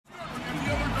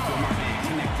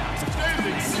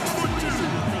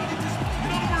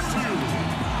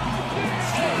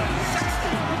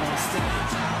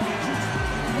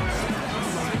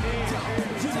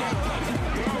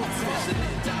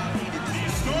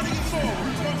At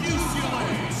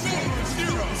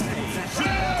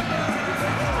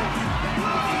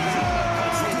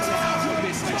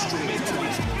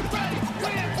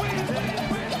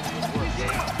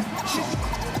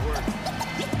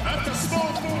the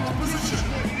small forward position,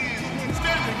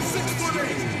 standing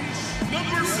 6'8",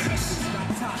 number 6,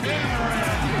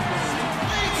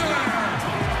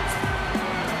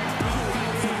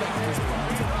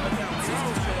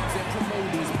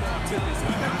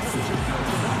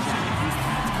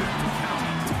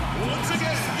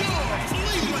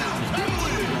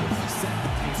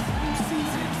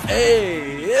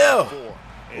 Hey, yeah.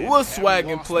 What's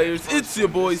swaggin' players? It's your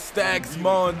boy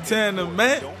StaxMontana,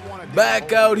 man.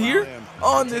 Back out here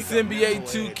on this NBA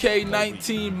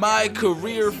 2K19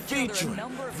 MyCAREER featuring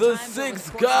the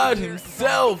sixth god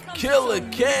himself, Killer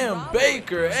Cam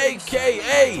Baker,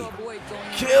 a.k.a.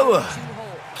 Killer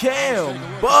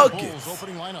Cam Buckets.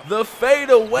 The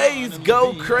fadeaways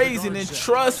go crazy, and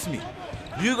trust me,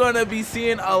 you're going to be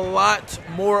seeing a lot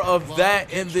more of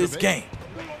that in this game.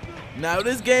 Now,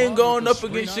 this game going up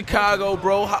against Chicago,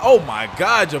 bro. Oh, my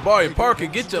God, Jabari Parker,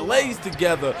 get your legs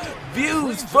together.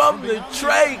 Views from the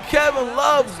trade. Kevin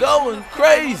Love going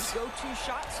crazy.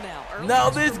 Now,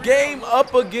 this game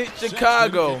up against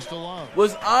Chicago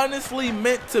was honestly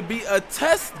meant to be a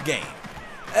test game.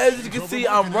 As you can see,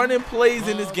 I'm running plays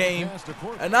in this game,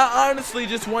 and I honestly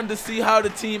just wanted to see how the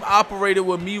team operated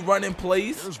with me running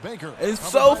plays. And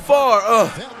so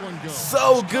far,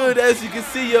 so good. As you can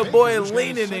see, your boy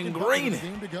leaning and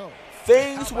greening.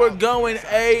 Things were going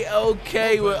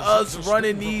A-okay with us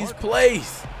running these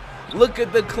plays. Look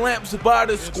at the clamps by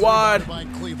the squad.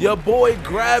 Your boy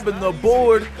grabbing the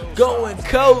board, going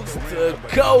coast to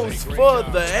coast for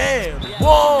the and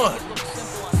one.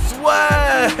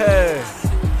 Swag.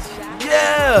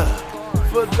 Yeah,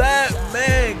 for that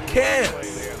man Cam.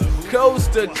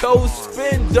 Coast to coast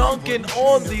spin dunking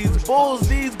on these Bulls.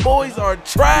 These boys are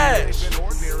trash.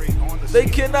 They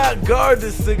cannot guard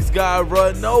the sixth guy,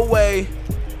 bro. No way,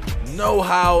 no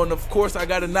how. And of course, I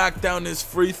got to knock down this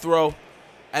free throw.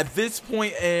 At this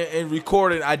point in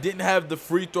recording, I didn't have the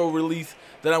free throw release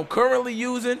that I'm currently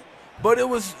using. But it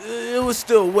was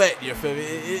still wet, you feel me?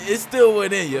 It still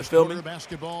went in, you feel me?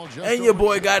 And your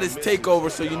boy got his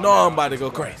takeover, so you know I'm about to go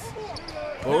crazy.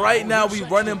 But right now we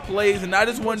running plays, and I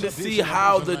just wanted to see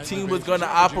how the team was going to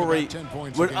operate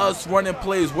with us running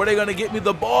plays. Were they going to get me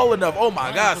the ball enough? Oh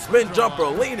my God, spin jumper,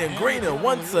 leaning, greening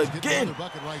once again.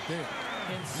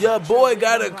 Your boy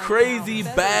got a crazy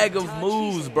bag of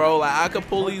moves, bro. Like, I could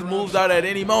pull these moves out at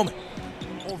any moment.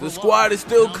 The squad is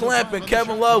still clamping.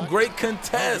 Kevin Love, great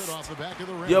contest.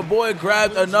 Your boy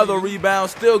grabbed another rebound,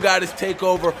 still got his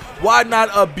takeover. Why not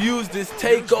abuse this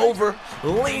takeover?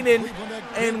 Leaning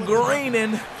and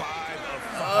greening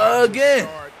again.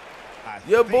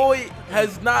 Your boy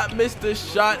has not missed a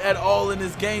shot at all in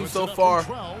this game so far.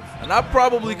 And I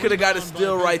probably could have got a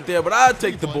steal right there, but I'll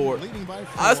take the board.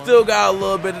 I still got a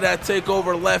little bit of that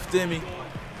takeover left in me.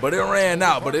 But it ran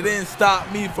out, but it didn't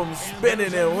stop me from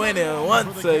spinning and winning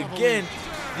once again.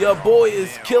 Your boy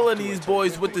is killing these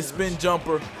boys with the spin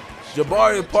jumper.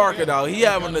 Jabari Parker, though, he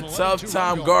having a tough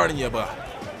time guarding you, but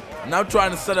and I'm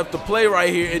trying to set up the play right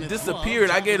here. It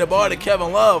disappeared. I gave the ball to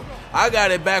Kevin Love. I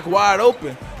got it back wide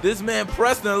open. This man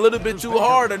pressing a little bit too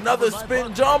hard. Another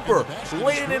spin jumper.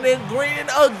 Leaning and greening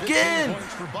again.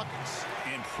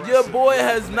 Your boy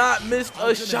has not missed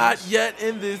a shot yet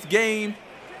in this game.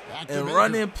 And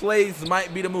running plays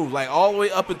might be the move. Like, all the way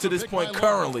up until this point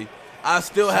currently, I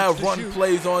still have run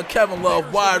plays on. Kevin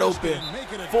Love wide open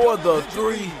for the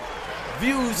three.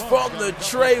 Views from the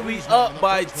tray. We up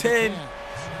by 10.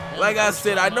 Like I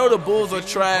said, I know the Bulls are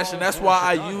trash, and that's why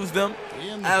I use them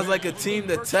as like a team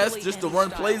to test, just to run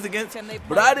plays against.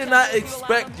 But I did not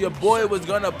expect your boy was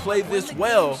going to play this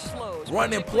well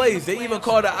running plays. They even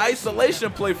called an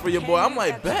isolation play for your boy. I'm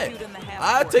like, bet.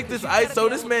 I'll take this ISO.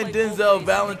 This man Denzel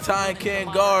Valentine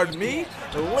can't guard me.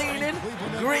 Leaning,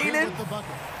 greening.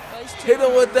 Hit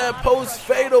him with that post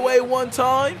fadeaway one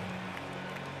time.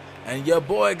 And your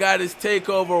boy got his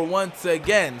takeover once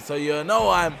again. So you know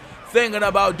I'm thinking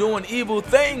about doing evil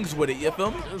things with it, you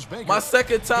feel me? My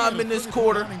second time in this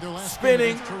quarter,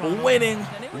 spinning, winning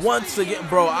once again.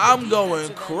 Bro, I'm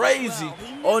going crazy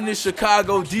on this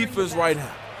Chicago defense right now.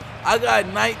 I got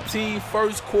 19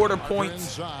 first quarter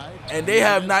points, and they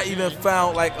have not even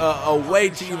found like a way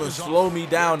to even slow me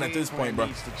down at this point, bro.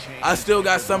 I still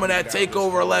got some of that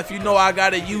takeover left. You know I got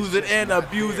to use it and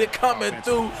abuse it. Coming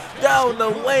through down the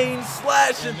lane,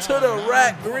 slashing to the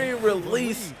rack, green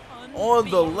release on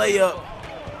the layup.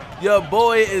 Your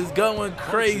boy is going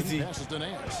crazy.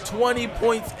 20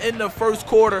 points in the first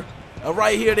quarter. And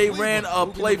right here, they ran a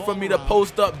play for me to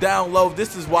post up down low.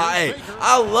 This is why, hey,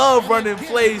 I love running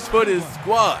plays for this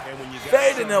squad.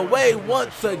 Fading away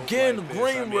once again,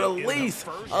 green release,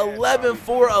 11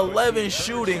 for 11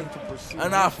 shooting,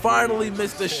 and I finally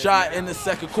missed a shot in the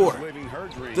second quarter.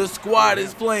 The squad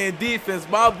is playing defense.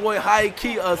 My boy high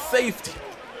key a safety.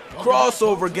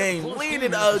 Crossover game,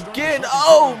 leading again.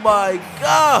 Oh my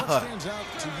God.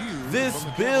 This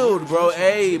build, bro,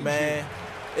 hey man,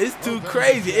 it's too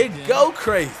crazy. It go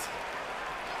crazy.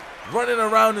 Running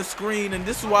around the screen, and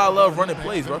this is why I love running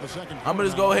plays, bro. I'm gonna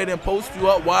just go ahead and post you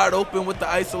up wide open with the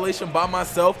isolation by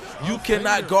myself. You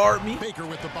cannot guard me.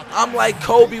 I'm like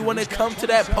Kobe when it comes to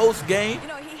that post game.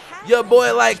 Your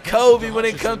boy like Kobe when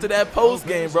it comes to that post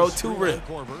game, bro. Too real.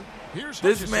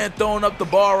 This man throwing up the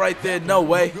ball right there, no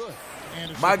way.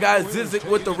 My guy Zizic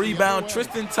with the rebound.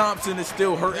 Tristan Thompson is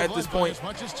still hurt at this point.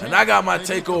 And I got my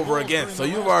takeover again, so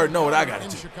you already know what I got to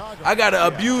do. I got to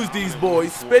abuse these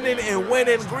boys. Spinning and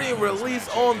winning. Green release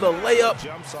on the layup.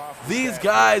 These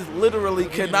guys literally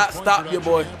cannot stop your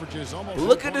boy.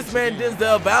 Look at this man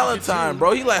Denzel Valentine,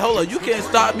 bro. He like, hold on, you can't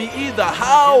stop me either.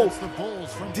 How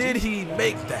did he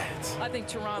make that?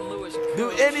 Do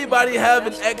anybody have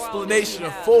an explanation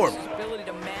for me?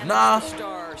 Nah.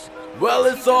 Well,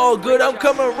 it's all good. I'm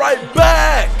coming right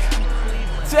back.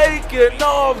 Taking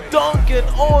off, dunking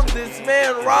on this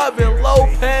man, Robin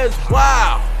Lopez.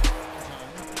 Wow.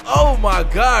 Oh, my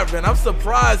God, man. I'm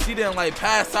surprised he didn't, like,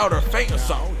 pass out or faint or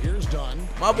something.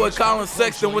 My boy Colin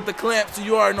Sexton with the clamps. So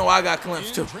you already know I got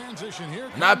clamps, too.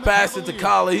 And I passed it to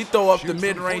Colin. He throw up the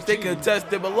mid-range. They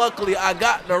contested, but luckily I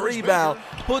got the rebound.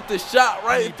 Put the shot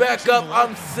right back up.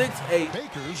 I'm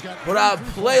 6'8", but I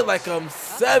play like I'm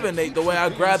 7'8", the way I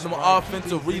grab them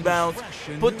offensive rebounds.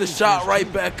 Put the shot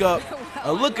right back up.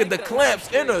 And look at the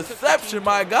clamps. Interception,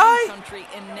 my guy.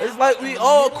 It's like we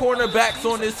all cornerbacks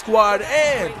on this squad.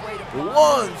 And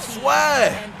one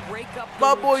swag.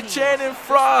 My boy Channing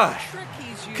Frye.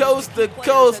 Coast to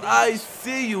coast, I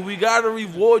see you. We got to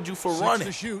reward you for running.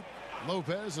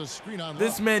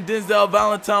 This man Denzel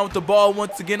Valentine with the ball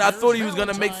once again. I thought he was going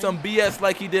to make some BS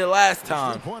like he did last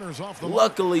time.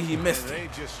 Luckily, he missed it.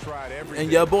 And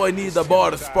your boy needs the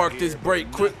ball to spark this break.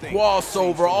 Quick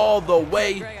crossover all the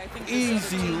way.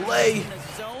 Easy lay.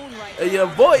 And your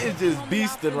boy is just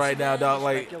beasting right now, dog.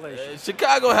 Like,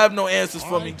 Chicago have no answers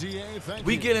for me.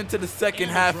 We get into the second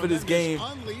half of this game.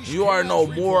 You already know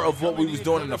more of what we was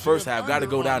doing in the first half. Got to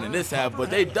go down in this half, but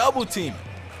they double team.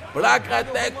 But I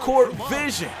got that court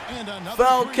vision.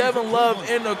 Found Kevin Love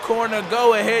in the corner.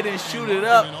 Go ahead and shoot it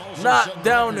up. Knock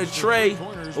down the tray.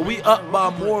 But we up by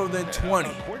more than 20.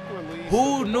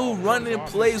 Who knew running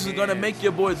plays was going to make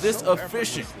your boy this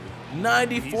efficient?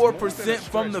 94%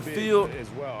 from the field,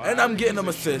 and I'm getting them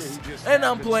assists, and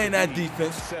I'm playing that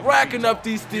defense, racking up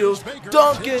these steals,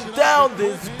 dunking down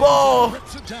this ball.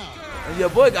 And your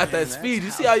boy got that speed. You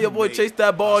see how your boy chased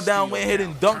that ball down, went ahead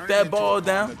and dunked that ball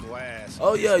down?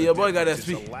 Oh yeah, your boy got that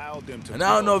speed. And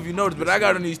I don't know if you noticed, but I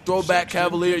got on these throwback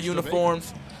Cavalier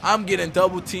uniforms. I'm getting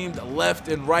double teamed left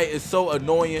and right. It's so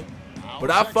annoying. But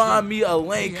I find me a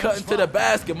lane cutting to the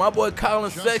basket. My boy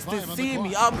Colin Sexton see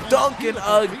me. I'm dunking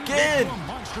again.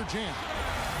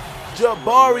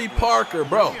 Jabari Parker,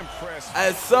 bro.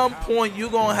 At some point,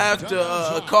 you're going to have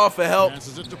to call for help.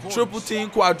 Triple team,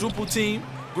 quadruple team.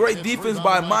 Great defense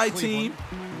by my team.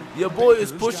 Your boy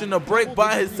is pushing the break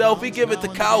by himself. He give it to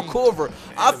Kyle Korver.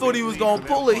 I thought he was going to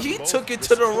pull it. He took it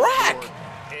to the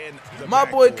rack. My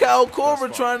boy Kyle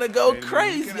Korver trying to go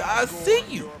crazy. I see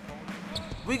you.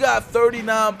 We got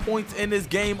 39 points in this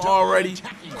game already.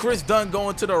 Chris Dunn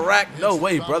going to the rack. No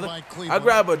way, brother. I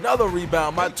grab another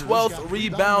rebound. My 12th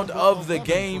rebound of the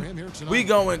game. We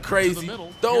going crazy.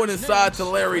 Throw it inside to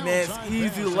Larry Nance.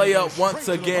 Easy layup once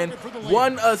again.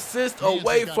 1 assist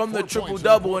away from the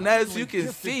triple-double. And as you can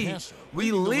see,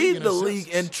 we lead the league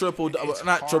in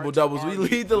not triple-doubles. We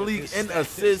lead the league in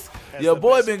assists. Your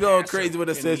boy been going crazy with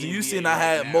assists. You seen I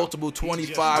had multiple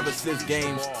 25 assist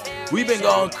games. We've been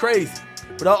going crazy.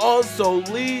 But I also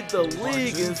lead the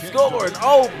league in scoring.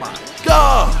 Oh my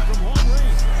God!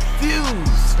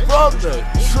 Fuse from the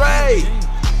tray.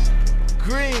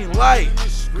 Green light.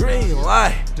 Green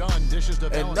light.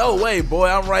 And no way, boy,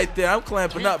 I'm right there. I'm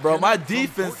clamping up, bro. My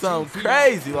defense sounds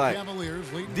crazy. Like,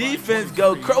 defense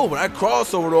go crazy. Oh, that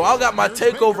crossover, though. I got my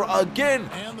takeover again.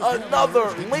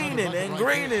 Another leaning and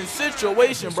greening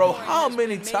situation, bro. How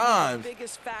many times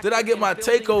did I get my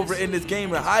takeover in this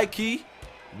game in high key?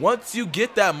 Once you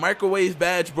get that microwave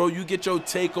badge, bro, you get your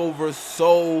takeover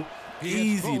so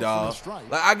easy, dog.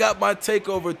 Like, I got my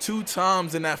takeover 2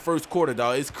 times in that first quarter,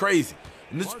 dog. It's crazy.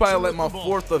 And this is probably like my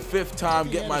 4th or 5th time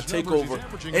getting my takeover.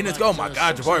 And it's, oh my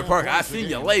God, Jabari Parker, I seen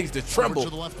your legs to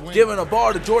tremble. Giving a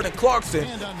ball to Jordan Clarkson.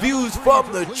 Views from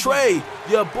the tray.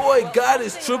 Your boy got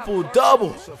his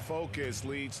triple-double.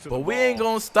 But we ain't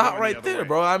going to stop right there,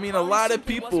 bro. I mean, a lot of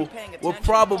people will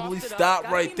probably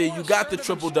stop right there. You got the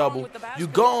triple-double. You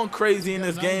going crazy in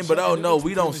this game, but oh no,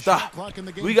 we don't stop.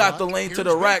 We got the lane to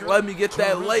the rack. Let me get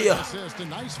that layup.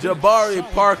 Jabari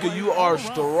Parker, you are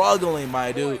struggling,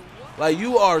 my dude. Like,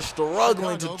 you are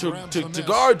struggling to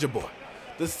guard your boy.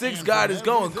 The 6th guy is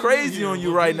going crazy on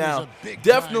you right now.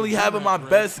 Definitely having my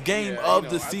best game of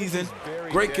the season.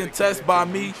 Great contest by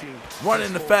me.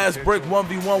 Running the fast break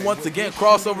 1v1 once again.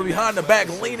 Crossover behind the back,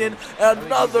 leaning.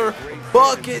 Another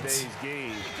bucket.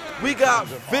 We got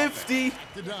 50.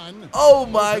 Oh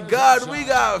my God, we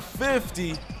got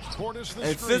 50.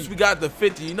 And since we got the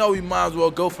 50, you know we might as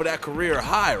well go for that career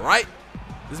high, right?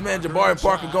 This man Jabari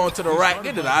Parker going to the rack.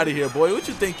 Get it out of here, boy. What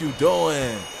you think you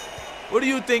doing? What do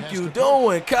you think you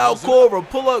doing? Kyle Korver,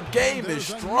 pull-up game is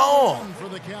strong.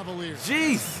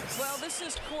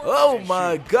 Jesus. Oh,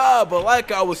 my God. But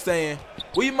like I was saying,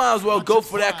 we might as well go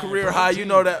for that career high. You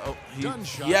know that. Oh,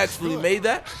 he actually made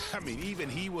that?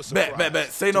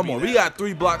 Bet. Say no more. We got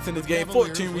 3 blocks in this game,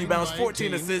 14 rebounds,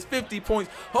 14 assists, 50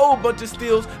 points, whole bunch of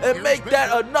steals, and make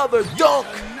that another dunk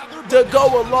to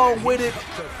go along with it.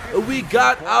 We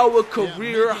got our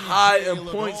career high in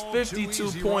points,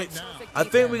 52 points. I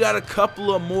think we got a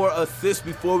couple of more assists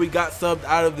before we got subbed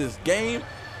out of this game.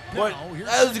 But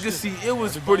as you can see, it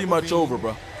was pretty much over,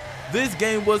 bro. This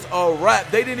game was a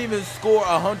wrap. They didn't even score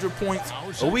 100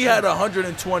 points. We had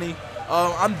 120.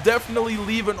 I'm definitely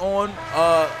leaving on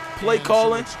play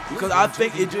calling because I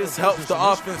think it just helps the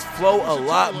offense flow a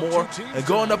lot more. And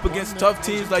going up against tough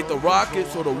teams like the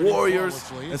Rockets or the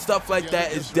Warriors and stuff like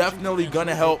that is definitely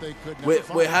gonna help with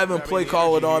having play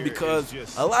calling on, because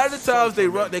a lot of the times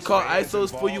they call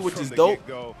ISOs for you, which is dope.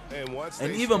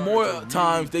 And even more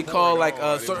times they call like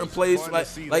certain plays,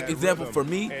 like example for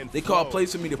me, they call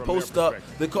plays for me to post up.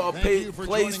 They call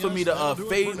plays for me to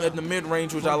fade in the mid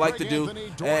range, which I like to do,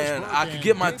 and I could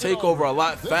get my takeover a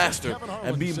lot faster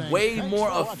and be way more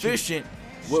efficient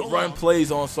with run plays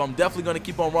on. So I'm definitely going to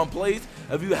keep on run plays.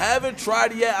 If you haven't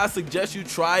tried it yet, I suggest you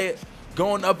try it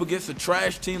going up against a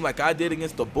trash team like I did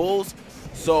against the Bulls.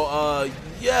 So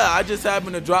yeah, I just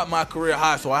happened to drop my career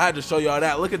high, so I had to show y'all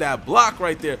that. Look at that block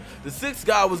right there. The 6th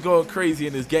guy was going crazy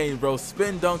in this game, bro.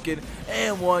 Spin dunking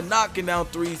and one, knocking down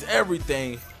threes,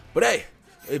 everything. But hey,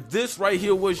 if this right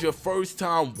here was your first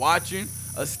time watching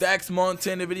a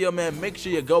StaxMontana video, man, make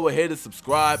sure you go ahead and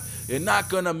subscribe. You're not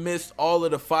gonna miss all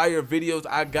of the fire videos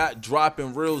I got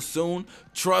dropping real soon.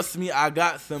 Trust me, I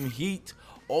got some heat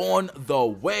on the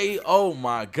way. Oh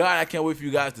my God, I can't wait for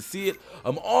you guys to see it.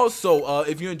 Also,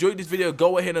 if you enjoyed this video,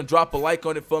 go ahead and drop a like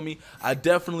on it for me. I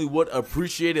definitely would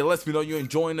appreciate it. It lets me know you're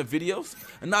enjoying the videos,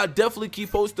 and I'll definitely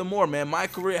keep posting more, man. My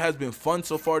career has been fun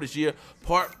so far this year.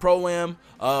 Park Pro-Am,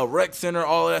 Rec Center,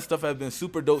 all of that stuff has been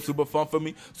super dope, super fun for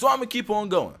me. So I'm gonna keep on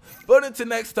going. But until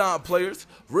next time, players,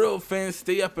 real fans,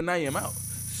 stay up and I am out.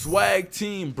 Swag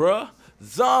team, bruh.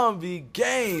 Zombie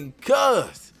gang,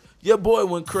 cuz. Your boy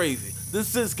went crazy.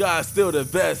 This 6th guy is still the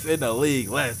best in the league.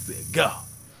 Let's go.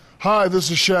 Hi,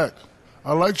 this is Shaq.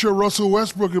 I liked your Russell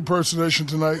Westbrook impersonation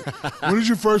tonight. When did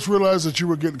you first realize that you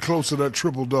were getting close to that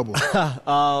triple-double?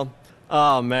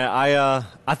 Oh, man,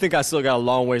 I think I still got a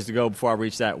long ways to go before I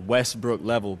reach that Westbrook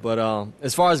level. But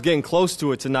as far as getting close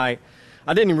to it tonight,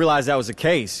 I didn't even realize that was the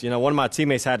case. You know, one of my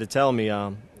teammates had to tell me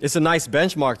it's a nice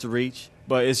benchmark to reach,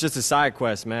 but it's just a side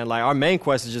quest, man. Like, our main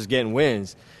quest is just getting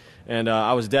wins. And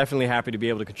I was definitely happy to be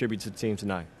able to contribute to the team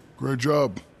tonight. Great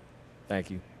job. Thank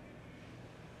you.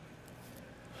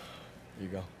 Here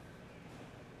you go.